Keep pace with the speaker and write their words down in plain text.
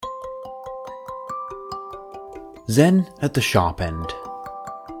Zen at the Sharp End.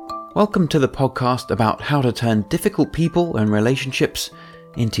 Welcome to the podcast about how to turn difficult people and relationships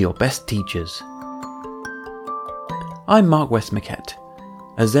into your best teachers. I'm Mark Westmackett,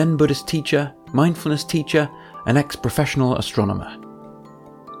 a Zen Buddhist teacher, mindfulness teacher, and ex-professional astronomer.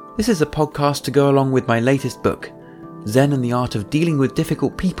 This is a podcast to go along with my latest book, Zen and the Art of Dealing with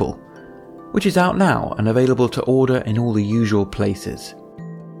Difficult People, which is out now and available to order in all the usual places.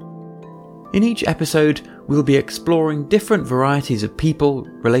 In each episode, we'll be exploring different varieties of people,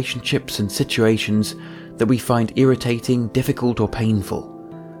 relationships, and situations that we find irritating, difficult, or painful.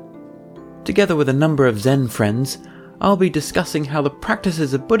 Together with a number of Zen friends, I'll be discussing how the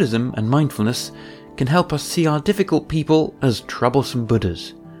practices of Buddhism and mindfulness can help us see our difficult people as troublesome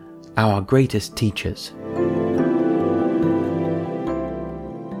Buddhas, our greatest teachers.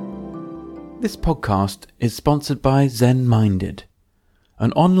 This podcast is sponsored by Zen Minded,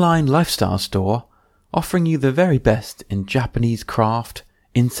 an online lifestyle store offering you the very best in Japanese craft,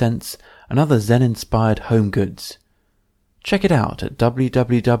 incense, and other Zen-inspired home goods. Check it out at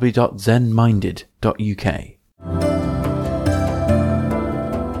www.zenminded.uk.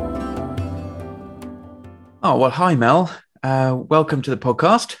 Oh, well, hi, Mel. Welcome to the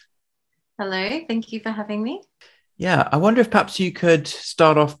podcast. Hello, thank you for having me. Yeah, I wonder if perhaps you could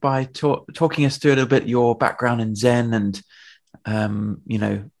start off by talking us through a little bit your background in Zen and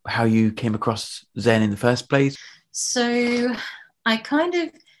how you came across Zen in the first place. So I kind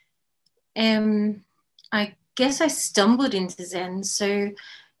of, I guess I stumbled into Zen. So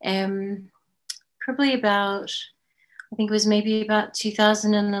probably about, I think it was maybe about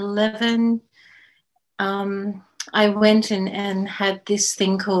 2011. I went and had this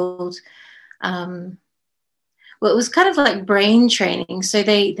thing called, it was kind of like brain training. So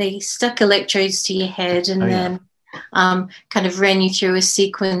they stuck electrodes to your head and then kind of ran you through a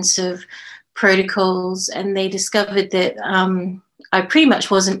sequence of protocols, and they discovered that I pretty much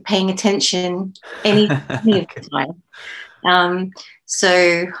wasn't paying attention any of the time.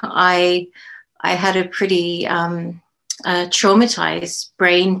 So I had a pretty traumatized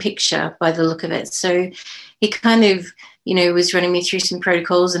brain picture by the look of it. So he kind of, was running me through some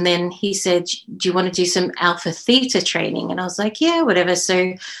protocols, and then he said, do you want to do some alpha theta training? And I was like, yeah, whatever.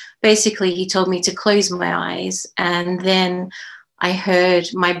 So basically he told me to close my eyes, and then I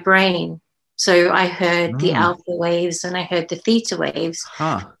heard my brain. So I heard the alpha waves and I heard the theta waves.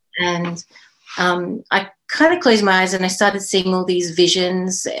 And I kind of closed my eyes and I started seeing all these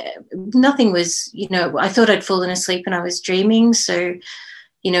visions. Nothing was, I thought I'd fallen asleep and I was dreaming. So,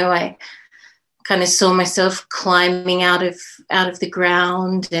 I kind of saw myself climbing out of the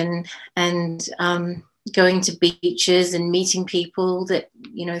ground and going to beaches and meeting people that,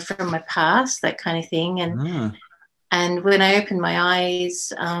 from my past, that kind of thing. And when I opened my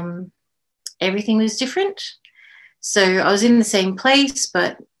eyes, everything was different. So I was in the same place,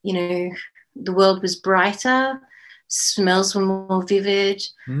 but, the world was brighter, smells were more vivid,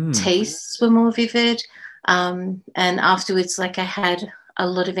 tastes were more vivid. And afterwards, I had a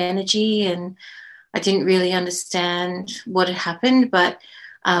lot of energy, and I didn't really understand what had happened. But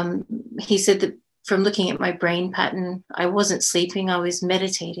he said that from looking at my brain pattern, I wasn't sleeping, I was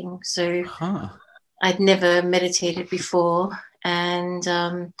meditating. So I'd never meditated before. And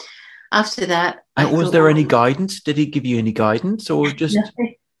after that... was there any guidance? Did he give you any guidance, or just...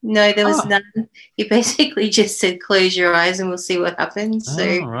 No, there was none. He basically just said, close your eyes and we'll see what happens.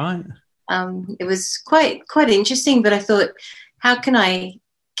 So right. It was quite interesting, but I thought, how can I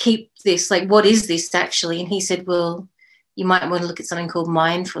keep this? What is this actually? And he said, well, you might want to look at something called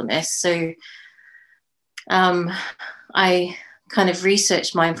mindfulness. So I kind of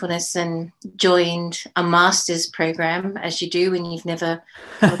researched mindfulness and joined a master's program, as you do when you've never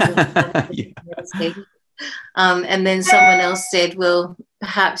and then someone else said, well,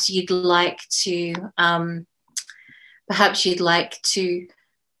 perhaps you'd like to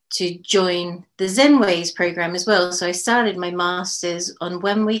join the Zen Ways program as well. So I started my master's on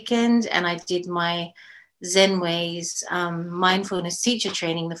one weekend, and I did my Zen Ways mindfulness teacher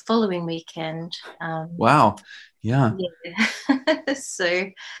training the following weekend. Wow. Yeah.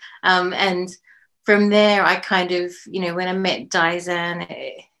 So, and from there, I kind of, when I met Daizan,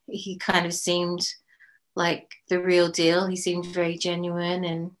 he kind of seemed like the real deal. He seemed very genuine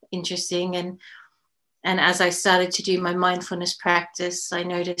and interesting. And as I started to do my mindfulness practice, I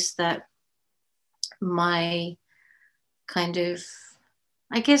noticed that my kind of,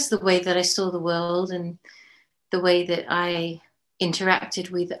 I guess, the way that I saw the world and the way that I interacted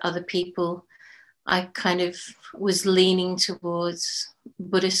with other people, I kind of was leaning towards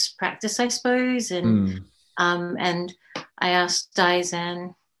Buddhist practice, I suppose. And I asked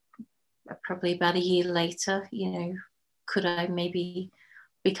Daizan, probably about a year later, could I maybe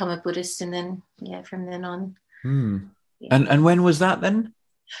become a Buddhist? And then, from then on. Yeah. And when was that then?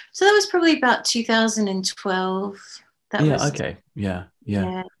 So that was probably about 2012. That Yeah. was, Okay. Yeah.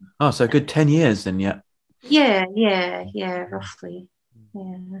 yeah. Oh, so a good 10 years then. Yeah. Yeah, roughly.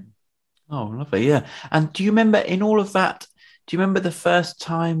 Yeah. Oh, lovely. Yeah. And do you remember in all of that, do you remember the first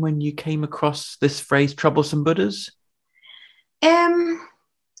time when you came across this phrase, troublesome Buddhas?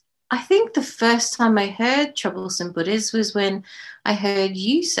 I think the first time I heard troublesome Buddhas was when I heard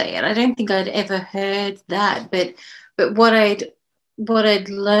you say it. I don't think I'd ever heard that, but what I'd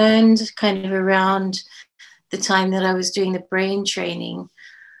learned kind of around the time that I was doing the brain training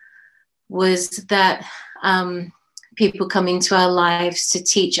was that people come into our lives to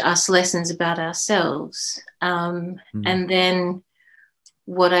teach us lessons about ourselves. And then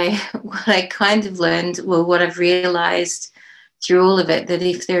what I kind of learned, well, what I've realized through all of it, that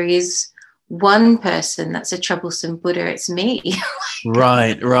if there is one person that's a troublesome Buddha, it's me.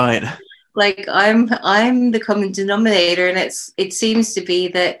 Right. Like I'm the common denominator, and it seems to be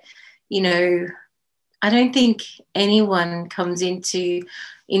that, I don't think anyone comes into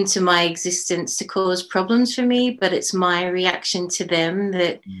my existence to cause problems for me, but it's my reaction to them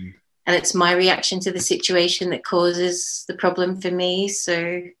and it's my reaction to the situation that causes the problem for me.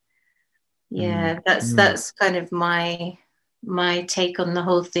 So that's kind of my take on the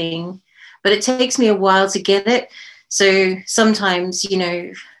whole thing. But it takes me a while to get it. So sometimes,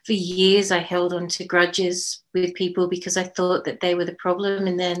 for years I held on to grudges with people because I thought that they were the problem.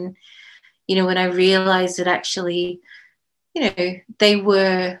 And then, when I realized that actually, they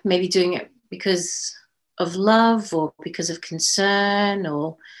were maybe doing it because of love or because of concern,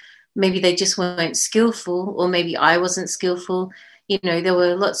 or maybe they just weren't skillful, or maybe I wasn't skillful. There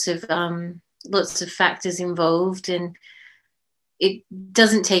were lots of factors involved, and it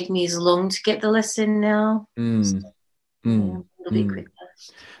doesn't take me as long to get the lesson now. A little bit quicker.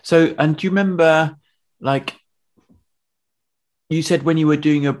 So, and do you remember, like, you said when you were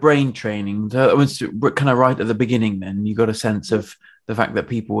doing your brain training, that was kind of right at the beginning, then you got a sense of the fact that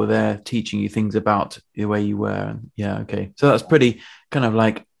people were there teaching you things about the way you were. Yeah. Okay. So that's pretty kind of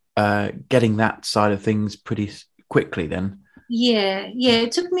like getting that side of things pretty quickly then. Yeah.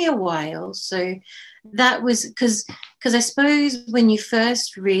 It took me a while. So that was because I suppose when you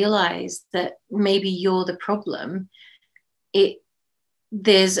first realize that maybe you're the problem,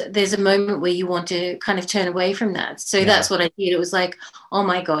 there's a moment where you want to kind of turn away from that. So that's what I did. It was like, oh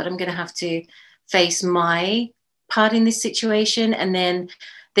my God, I'm going to have to face my part in this situation. And then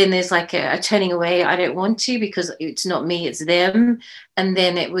there's like a turning away. I don't want to, because it's not me, it's them. And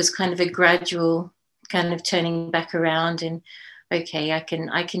then it was kind of a gradual kind of turning back around and, okay, I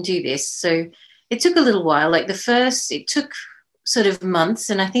can do this. So it took a little while. Like it took sort of months.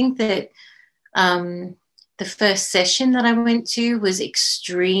 And I think that, the first session that I went to was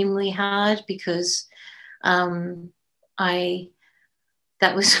extremely hard because that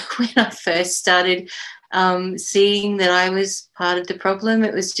was when I first started seeing that I was part of the problem.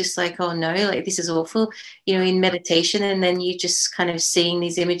 It was just like, oh no, like this is awful, in meditation. And then you just kind of seeing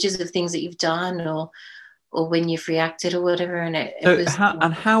these images of things that you've done or when you've reacted or whatever. And it was.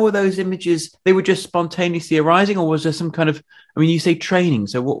 How were those images? They were just spontaneously arising, or was there some kind of, you say training.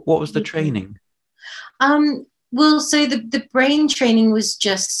 So what was the training? Well, so the brain training was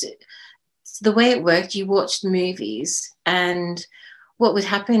just the way it worked. You watched movies, and what would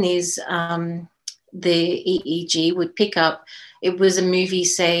happen is the EEG would pick up. It was a movie,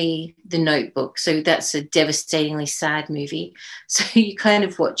 say, The Notebook. So that's a devastatingly sad movie. So you're kind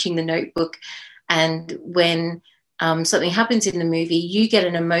of watching The Notebook, and when something happens in the movie, you get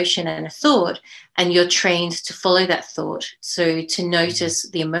an emotion and a thought, and you're trained to follow that thought. So to notice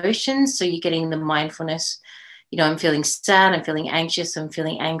the emotions, so you're getting the mindfulness, I'm feeling sad, I'm feeling anxious, I'm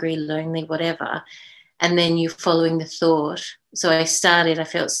feeling angry, lonely, whatever. And then you're following the thought. So I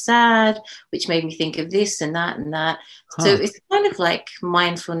felt sad, which made me think of this and that and that. So it's kind of like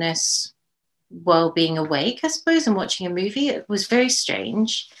mindfulness while being awake, I suppose, and watching a movie. It was very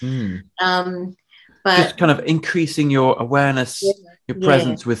strange. But just kind of increasing your awareness, your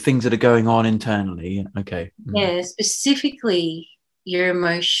presence with things that are going on internally. Okay. Yeah, specifically your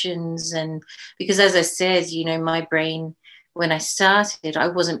emotions. And because, as I said, my brain, when I started, I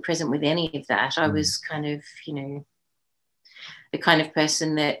wasn't present with any of that. I was kind of, the kind of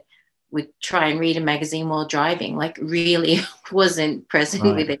person that would try and read a magazine while driving, like really wasn't present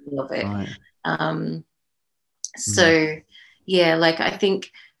with any of it. Right. So yeah, like I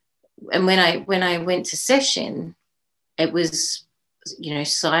think, and when I went to session, it was,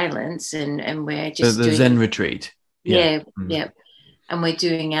 silence, and we're just the Zen retreat. Yeah. And we're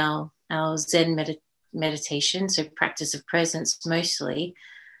doing our our Zen meditation, so practice of presence mostly.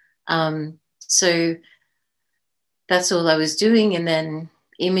 So that's all I was doing. And then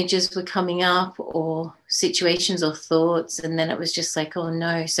images were coming up, or situations or thoughts. And then it was just like, oh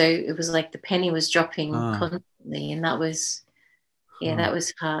no. So it was like the penny was dropping constantly. And that was, that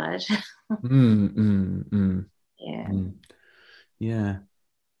was hard. Yeah. Yeah.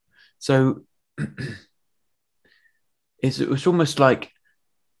 So it's almost like,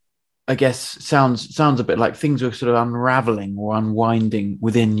 I guess, sounds a bit like things were sort of unraveling or unwinding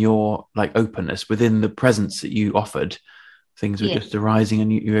within your like openness, within the presence that you offered. Things were just arising,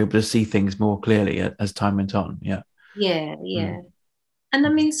 and you were able to see things more clearly as time went on. Yeah. And I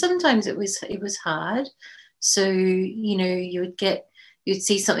mean, sometimes it was hard. So, you'd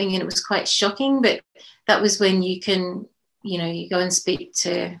see something and it was quite shocking, but that was when you can, you go and speak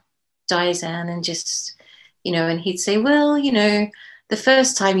to Daizan and just, and he'd say, well, the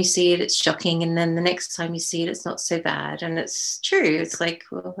first time you see it, it's shocking. And then the next time you see it, it's not so bad. And it's true. It's like,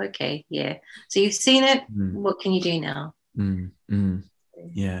 well, okay, yeah. So you've seen it. What can you do now?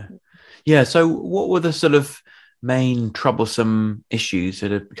 Yeah. Yeah. So what were the sort of main troublesome issues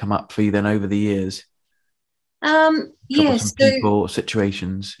that had come up for you then over the years? Troublesome people,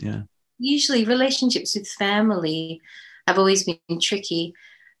 situations. Yeah. Usually relationships with family have always been tricky.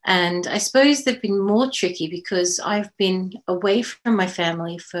 And I suppose they've been more tricky because I've been away from my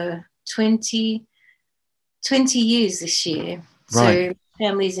family for 20 years this year. Right. So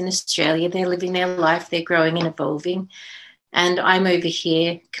families in Australia, they're living their life, they're growing and evolving. And I'm over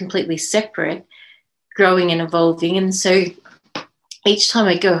here completely separate, growing and evolving. And so each time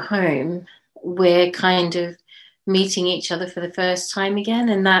I go home, we're kind of meeting each other for the first time again.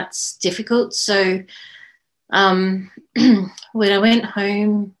 And that's difficult. So when I went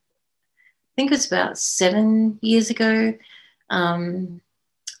home, I think it was about 7 years ago,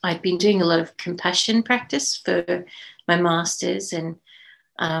 I'd been doing a lot of compassion practice for my master's. And,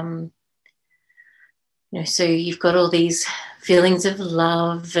 so you've got all these feelings of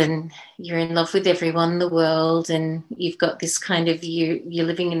love, and you're in love with everyone in the world. And you've got this kind of, you're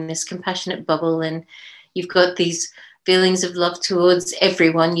living in this compassionate bubble, and you've got these feelings of love towards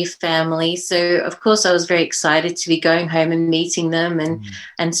everyone, your family. So, of course, I was very excited to be going home and meeting them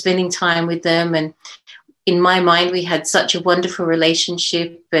and spending time with them. And in my mind, we had such a wonderful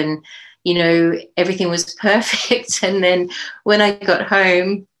relationship, and, everything was perfect. And then when I got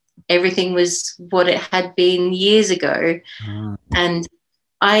home, everything was what it had been years ago. And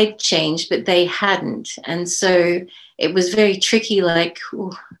I'd changed, but they hadn't. And so it was very tricky, like,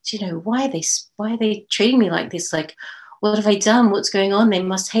 why are they treating me like this? Like, what have I done? What's going on? They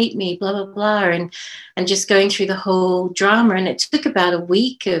must hate me, blah, blah, blah. And just going through the whole drama. And it took about a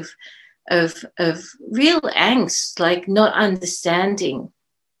week of real angst, like not understanding,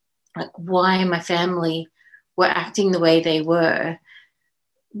 like, why my family were acting the way they were,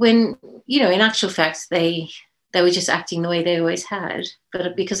 when, in actual fact, they were just acting the way they always had.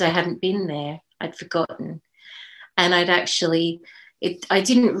 But because I hadn't been there, I'd forgotten. And I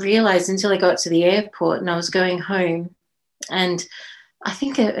didn't realize until I got to the airport and I was going home. And I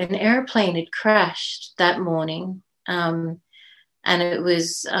think an airplane had crashed that morning. And it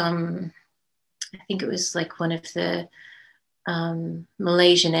was, I think it was like one of the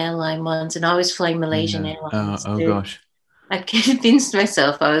Malaysian airline ones. And I was flying Malaysian Airlines. Oh gosh. I'd convinced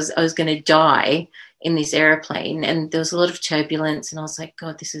myself I was going to die in this airplane, and there was a lot of turbulence, and I was like,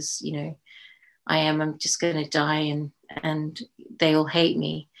 God, this is, I'm just going to die, and they all hate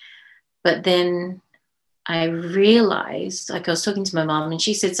me. But then I realized, like, I was talking to my mom, and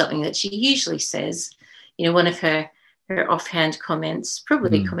she said something that she usually says, one of her offhand comments,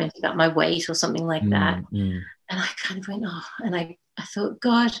 probably commented about my weight or something like that. And I kind of went, oh, and I thought,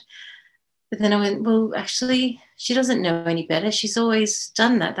 God. But then I went, well, actually, she doesn't know any better. She's always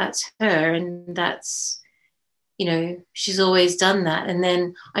done that. That's her. And that's, she's always done that. And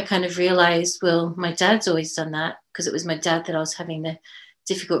then I kind of realized, well, my dad's always done that, because it was my dad that I was having the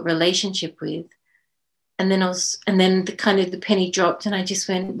difficult relationship with. And then the penny dropped, and I just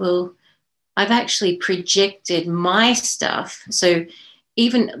went, well, I've actually projected my stuff. So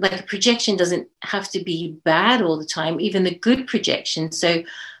even like a projection doesn't have to be bad all the time, even the good projection. So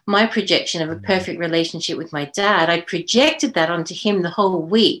my projection of a perfect relationship with my dad, I projected that onto him the whole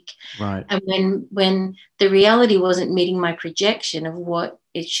week. Right. And when the reality wasn't meeting my projection of what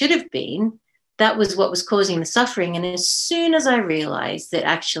it should have been, that was what was causing the suffering. And as soon as I realized that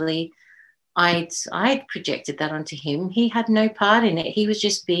actually I'd projected that onto him, he had no part in it. He was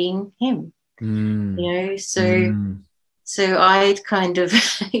just being him, So I'd kind of,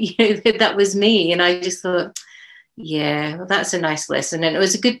 that was me. And I just thought, Yeah, well, that's a nice lesson. And it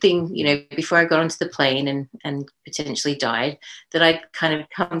was a good thing, you know, before I got onto the plane and potentially died, that I'd kind of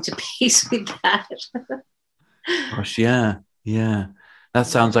come to peace with that. Gosh, yeah, yeah. That Yeah.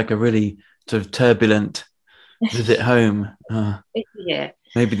 sounds like a really sort of turbulent visit home. Yeah.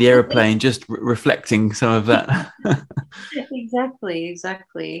 Maybe the aeroplane just reflecting some of that.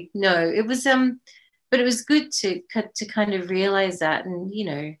 Exactly. No, it was but it was good to kind of realize that. And you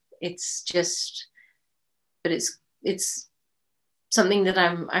know, it's just, but it's something that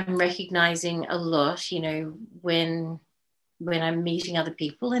I'm recognizing a lot, you know, when I'm meeting other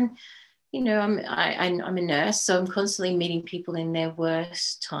people. And you know, I'm a nurse, so I'm constantly meeting people in their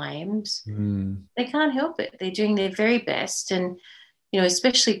worst times. Mm, They can't help it, they're doing their very best. And you know,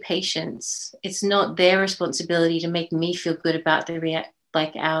 especially patients, it's not their responsibility to make me feel good about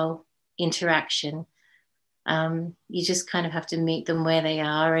like our interaction. You just kind of have to meet them where they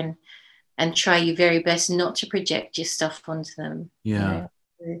are, and try your very best not to project your stuff onto them, you yeah,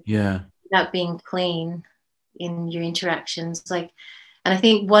 know, yeah. without being clean in your interactions. Like, and I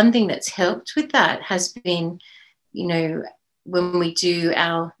think one thing that's helped with that has been, you know, when we do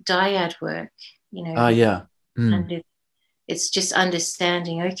our dyad work, you know, Yeah. Mm, and it's just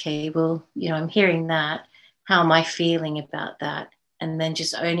understanding, okay, well, you know, I'm hearing that. How am I feeling about that? And then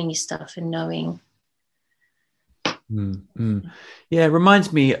just owning your stuff and knowing. mm. Yeah, it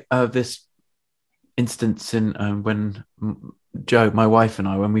reminds me of this instance in when Joe, my wife, and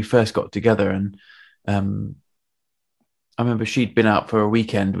I, when we first got together, and um, I remember she'd been out for a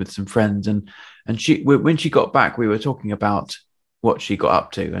weekend with some friends, and when she got back, we were talking about what she got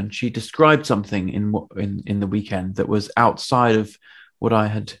up to, and she described something in the weekend that was outside of what I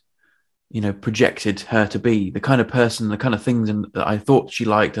had, projected her to be, the kind of person, the kind of things that I thought she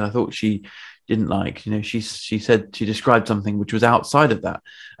liked and I thought she didn't like. She said she described something which was outside of that,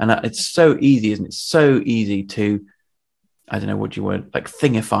 and it's so easy, isn't it? So easy to, I don't know what you want, like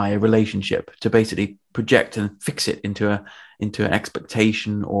thingify a relationship, to basically project and fix it into an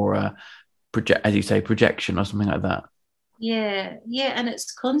expectation or a project, as you say, projection or something like that. Yeah, yeah, and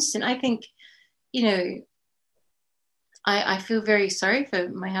it's constant. I think, you know, I feel very sorry for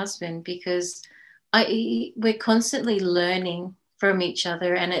my husband because we're constantly learning from each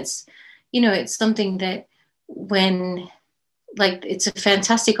other, and it's, you know, it's something that when, like, it's a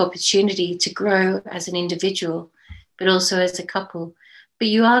fantastic opportunity to grow as an individual, but also as a couple. But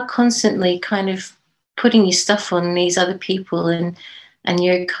you are constantly kind of putting your stuff on these other people, and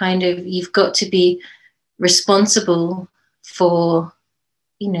you're kind of, you've got to be responsible for,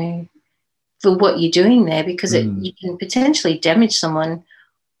 you know, for what you're doing there, because Mm. you can potentially damage someone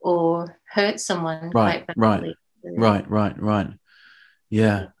or hurt someone Right, quite right, badly. right.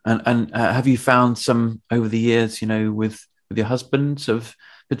 Yeah, and have you found some over the years, with your husbands, of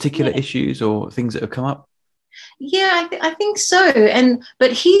particular Yeah, issues or things that have come up? yeah, I think so. And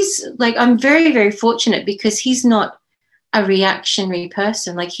but he's like, I'm very very fortunate because he's not a reactionary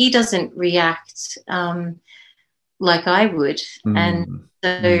person. Like he doesn't react like I would, and Mm,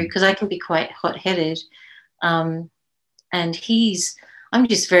 so mm, because I can be quite hot headed, um, and I'm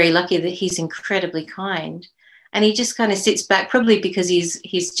just very lucky that he's incredibly kind, and he just kind of sits back, probably because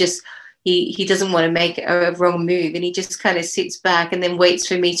he's just, he doesn't want to make a wrong move, and he just kind of sits back and then waits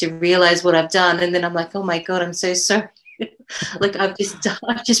for me to realize what I've done, and then I'm like, oh my god, I'm so sorry. Like I've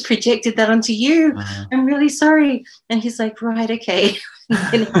just projected that onto you. uh, I'm really sorry. And he's like, right, okay.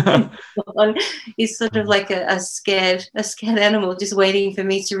 And then he's sort of like a scared animal, just waiting for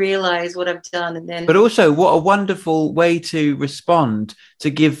me to realize what I've done. And then but also, what a wonderful way to respond, to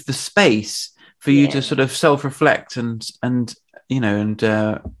give the space for you to yeah, sort of self-reflect and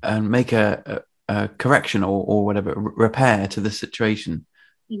make a correction or whatever, repair to the situation.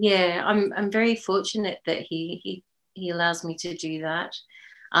 yeah, I'm very fortunate that he allows me to do that.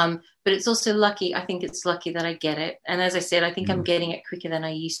 But it's also lucky. I think it's lucky that I get it. And as I said, I think I'm Mm, getting it quicker than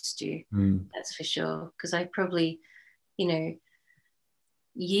I used to. mm, That's for sure. Because I probably, you know,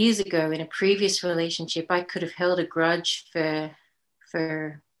 years ago in a previous relationship, I could have held a grudge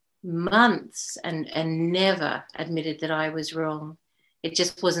for months and never admitted that I was wrong. It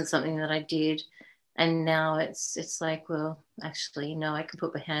just wasn't something that I did. And now it's like, well, actually, no, I can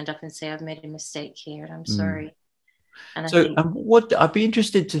put my hand up and say I've made a mistake here and I'm mm. sorry. And I So, think, what I'd be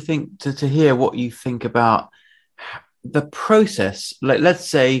interested to hear what you think about the process. Like, let's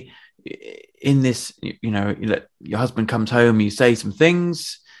say in this, your husband comes home, you say some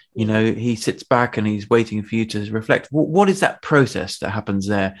things, yeah, he sits back and he's waiting for you to reflect. What is that process that happens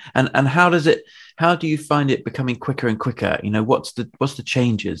there, and how do you find it becoming quicker and quicker? What's the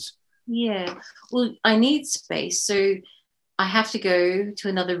changes? yeah. Well, I need space. So I have to go to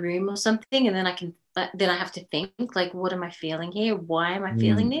another room or something, and then I can then I have to think, like, what am I feeling here? Why am I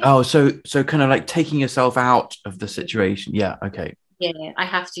feeling this? Oh, so kind of like taking yourself out of the situation. Yeah. Okay. Yeah, I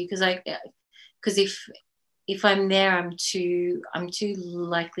have to, because if I'm there, I'm too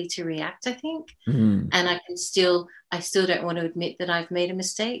likely to react, I think. Mm. And I still don't want to admit that I've made a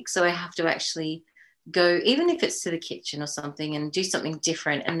mistake. So I have to actually go, even if it's to the kitchen or something, and do something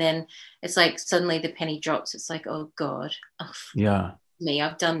different. And then it's like suddenly the penny drops. It's like, oh God, oh, Yeah. me,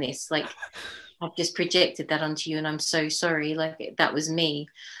 I've done this. Like, I've just projected that onto you, and I'm so sorry. Like, that was me.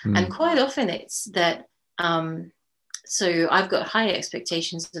 And Mm. quite often it's that, so I've got high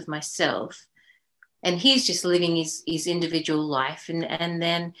expectations of myself, and he's just living his individual life, and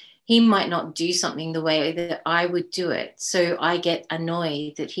then he might not do something the way that I would do it, so I get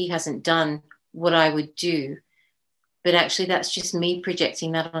annoyed that he hasn't done what I would do, but actually that's just me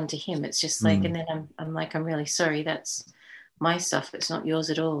projecting that onto him. It's just like, and Mm. then I'm like, I'm really sorry, that's my stuff, it's not yours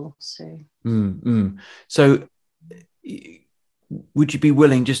at all. So So would you be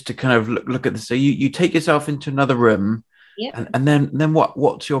willing just to kind of look at this? So you take yourself into another room, yeah. and then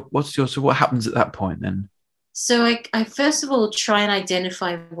what's your so what happens at that point then? So I first of all try and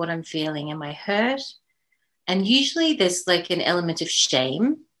identify what I'm feeling. Am I hurt? And usually there's like an element of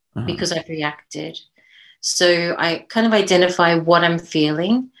shame Uh-huh. because I've reacted. So I kind of identify what I'm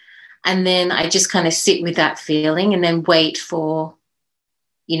feeling, and then I just kind of sit with that feeling and then wait for,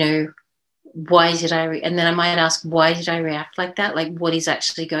 you know, why did and then I might ask, why did I react like that? Like, what is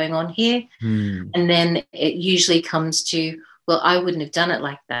actually going on here? Mm. And then it usually comes to, well, I wouldn't have done it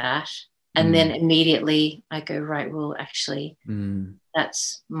like that. And then Mm. immediately I go, right, well, actually, Mm.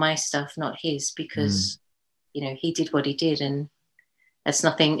 that's my stuff, not his, Mm. because, he did what he did, and that's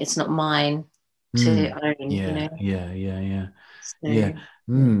nothing, it's not mine to Mm. own. Yeah. Yeah.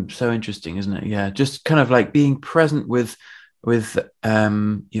 So, So interesting, isn't it? Yeah. Just kind of like being present with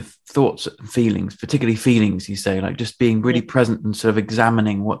your thoughts and feelings, particularly feelings, you say, like just being yeah, really present and sort of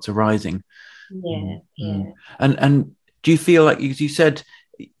examining what's arising. yeah, Mm. yeah. And do you feel like you said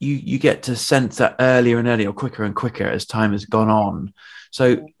you get to sense that earlier and earlier, or quicker and quicker as time has gone on?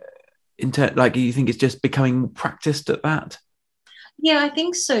 So like you think it's just becoming practiced at that? Yeah, I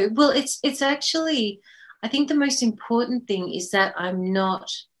think so. Well, it's actually, I think the most important thing is that I'm not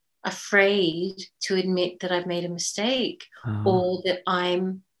afraid to admit that I've made a mistake Uh, or that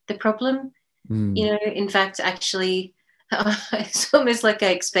I'm the problem. mm, In fact, actually, it's almost like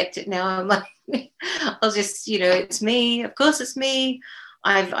I expect it now. I'm like, I'll just, it's me. Of course, it's me.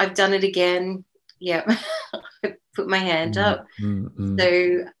 I've done it again. Yeah, I put my hand mm, up. mm,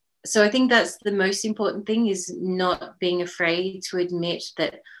 mm, So I think that's the most important thing, is not being afraid to admit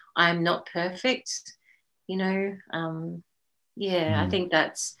that I'm not perfect. You know, yeah, I mm. think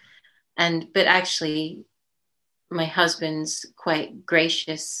but actually, my husband's quite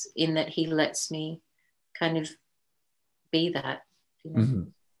gracious in that he lets me kind of be that. You know,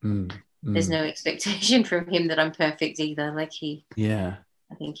 Mm, mm, there's mm. no expectation from him that I'm perfect either. Like, Yeah,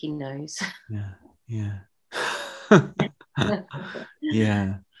 I think he knows. yeah, yeah,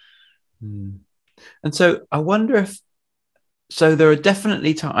 yeah. Mm. And so I wonder if so. There are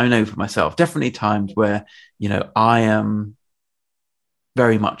definitely times, I know for myself, definitely times where I am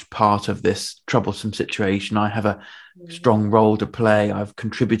very much part of this troublesome situation. I have a strong role to play. I've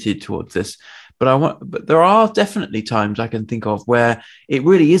contributed towards this, but there are definitely times I can think of where it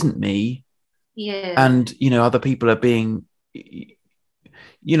really isn't me, Yeah. and other people are being,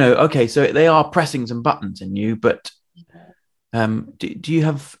 okay, so they are pressing some buttons in you, but do you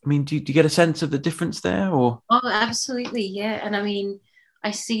have? I mean, do you get a sense of the difference there, or? Oh, absolutely. Yeah. And I mean,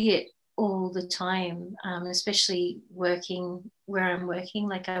 I see it all the time, especially working where I'm working.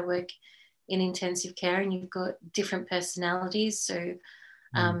 Like, I work in intensive care, and you've got different personalities. So,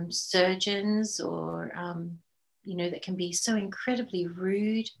 Mm, surgeons, or, that can be so incredibly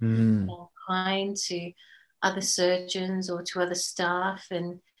rude mm, and kind to other surgeons or to other staff.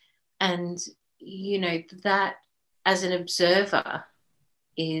 And, that as an observer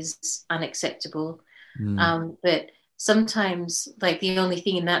is unacceptable. mm, But sometimes, like, the only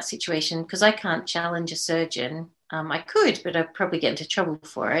thing in that situation, because I can't challenge a surgeon, I could, but I'd probably get into trouble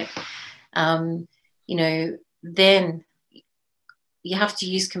for it. Um, then you have to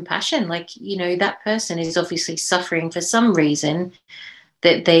use compassion. Like, that person is obviously suffering for some reason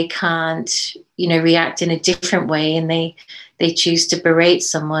that they can't, react in a different way, and they choose to berate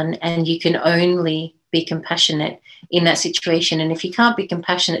someone, and you can only be compassionate in that situation. And if you can't be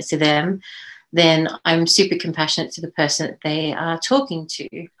compassionate to them, then I'm super compassionate to the person that they are talking to,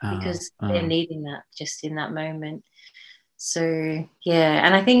 uh, because they're uh, needing that just in that moment. So, yeah.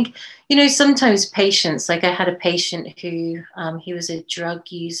 And I think, sometimes patients, like, I had a patient who, he was a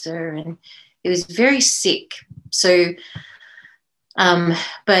drug user, and he was very sick. So,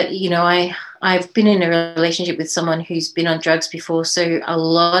 but I've been in a relationship with someone who's been on drugs before, so a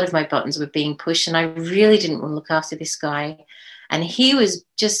lot of my buttons were being pushed, and I really didn't want to look after this guy, and he was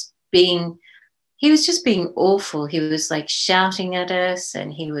just being awful. He was like shouting at us,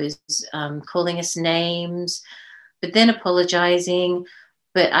 and he was calling us names, but then apologizing.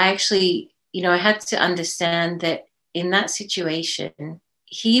 But I actually, I had to understand that in that situation,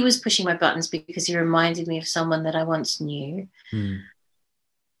 he was pushing my buttons because he reminded me of someone that I once knew.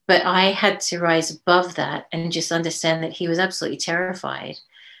 But I had to rise above that and just understand that he was absolutely terrified.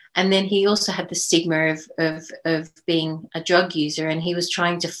 And then he also had the stigma of being a drug user, and he was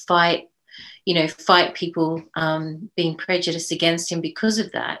trying to fight people being prejudiced against him because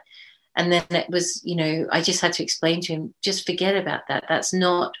of that. And then it was, I just had to explain to him, just forget about that. That's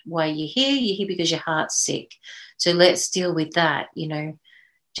not why you're here. You're here because your heart's sick. So let's deal with that.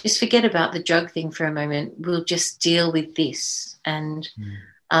 Just forget about the drug thing for a moment. We'll just deal with this. And,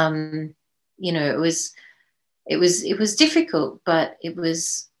 it was difficult, but it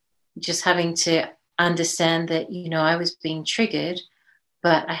was just having to understand that, I was being triggered,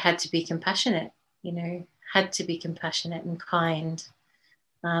 but I had to be compassionate, had to be compassionate and kind.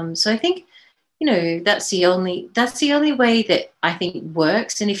 So I think, that's the only way that I think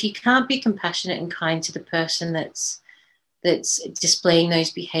works. And if you can't be compassionate and kind to the person that's displaying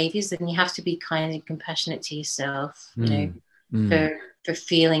those behaviors, then you have to be kind and compassionate to yourself, for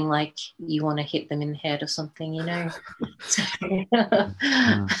feeling like you want to hit them in the head or something, So,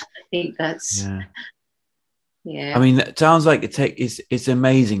 I think that's, yeah. I mean, it sounds like it's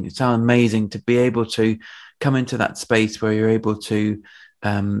amazing. It sounds amazing to be able to come into that space where you're able to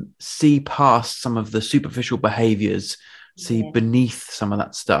see past some of the superficial behaviors, see beneath some of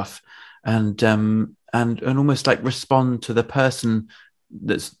that stuff, and almost like respond to the person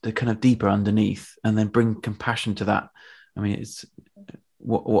that's the kind of deeper underneath, and then bring compassion to that. I mean, it's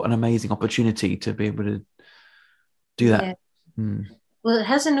what an amazing opportunity to be able to do that. Well, it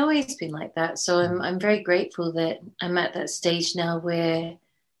hasn't always been like that, so I'm very grateful that I'm at that stage now where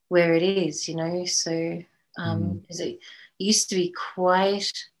it is, So because it used to be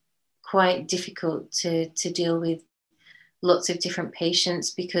quite difficult to deal with lots of different patients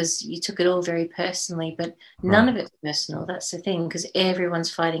because you took it all very personally, but none of it's personal. That's the thing, because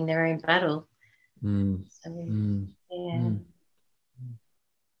everyone's fighting their own battle.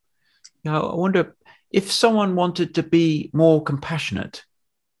 Now, I wonder if someone wanted to be more compassionate,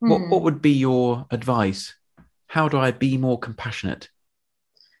 what would be your advice? How do I be more compassionate?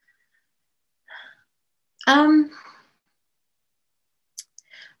 Well,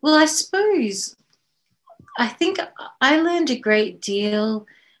 I think I learned a great deal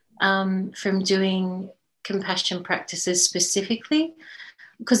from doing compassion practices specifically,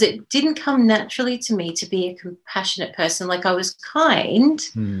 because it didn't come naturally to me to be a compassionate person. Like, I was kind,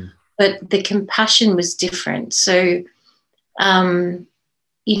 but the compassion was different. So,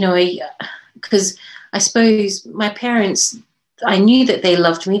 because I suppose my parents, I knew that they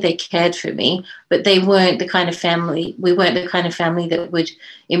loved me, they cared for me, but we weren't the kind of family that would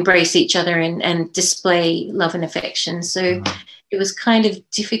embrace each other and display love and affection. So it was kind of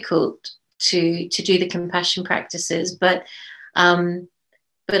difficult to do the compassion practices. But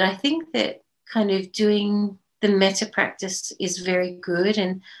I think that kind of doing the metta practice is very good.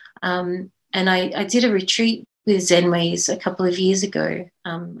 And I did a retreat with Zenways a couple of years ago.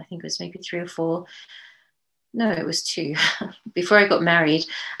 I think it was maybe 3 or 4. No, it was 2 before I got married.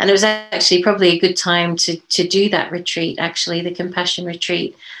 And it was actually probably a good time to do that retreat, actually, the compassion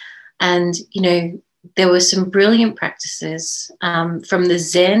retreat. And, there were some brilliant practices from the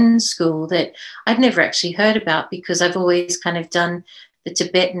Zen school that I'd never actually heard about, because I've always kind of done the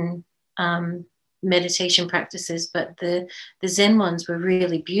Tibetan meditation practices, but the Zen ones were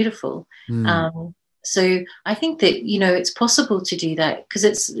really beautiful. So I think that, it's possible to do that, because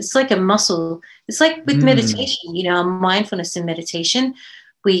it's like a muscle. It's like with meditation, our mindfulness in meditation,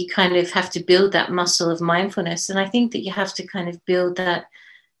 we kind of have to build that muscle of mindfulness. And I think that you have to kind of build the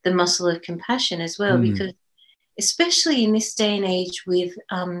muscle of compassion as well, because especially in this day and age with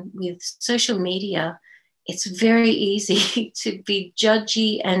social media, it's very easy to be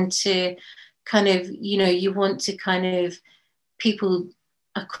judgy and to kind of, you want to kind of, people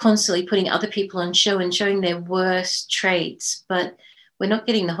are constantly putting other people on show and showing their worst traits, but we're not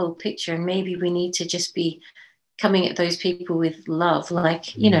getting the whole picture. And maybe we need to just be coming at those people with love,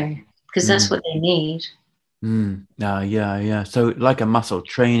 like, because that's what they need. Yeah. So like a muscle,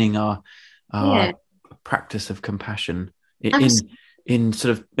 training our practice of compassion in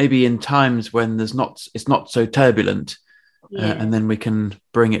sort of maybe in times when it's not so turbulent. and then we can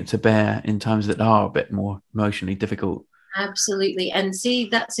bring it to bear in times that are a bit more emotionally difficult. Absolutely. And see,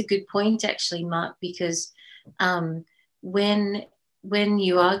 that's a good point actually, Mark, because when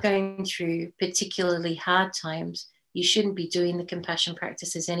you are going through particularly hard times, you shouldn't be doing the compassion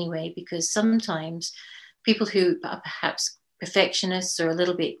practices anyway, because sometimes people who are perhaps perfectionists or a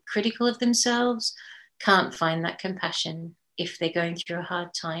little bit critical of themselves can't find that compassion if they're going through a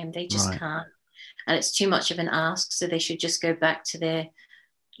hard time. They just can't. And it's too much of an ask. So they should just go back to their,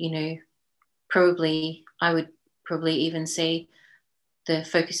 I would probably even say the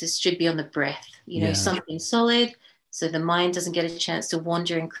focuses should be on the breath, something solid, so the mind doesn't get a chance to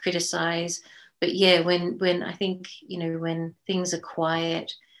wander and criticize. But when I think, when things are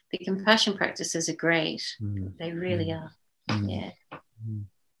quiet, the compassion practices are great. They really are. Yeah.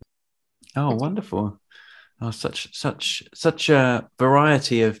 Oh, wonderful. Oh, such a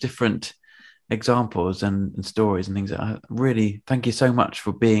variety of different examples and stories and things. I really thank you so much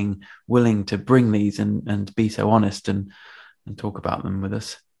for being willing to bring these and be so honest and talk about them with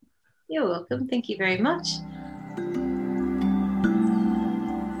us. You're welcome. Thank you very much.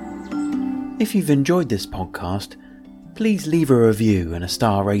 If you've enjoyed this podcast, please leave a review and a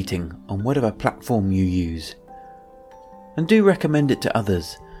star rating on whatever platform you use. And do recommend it to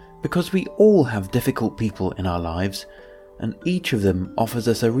others, because we all have difficult people in our lives, and each of them offers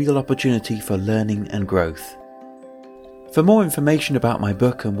us a real opportunity for learning and growth. For more information about my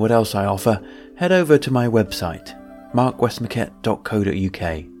book and what else I offer, head over to my website,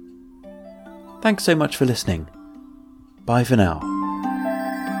 markwestmackett.co.uk. Thanks so much for listening. Bye for now.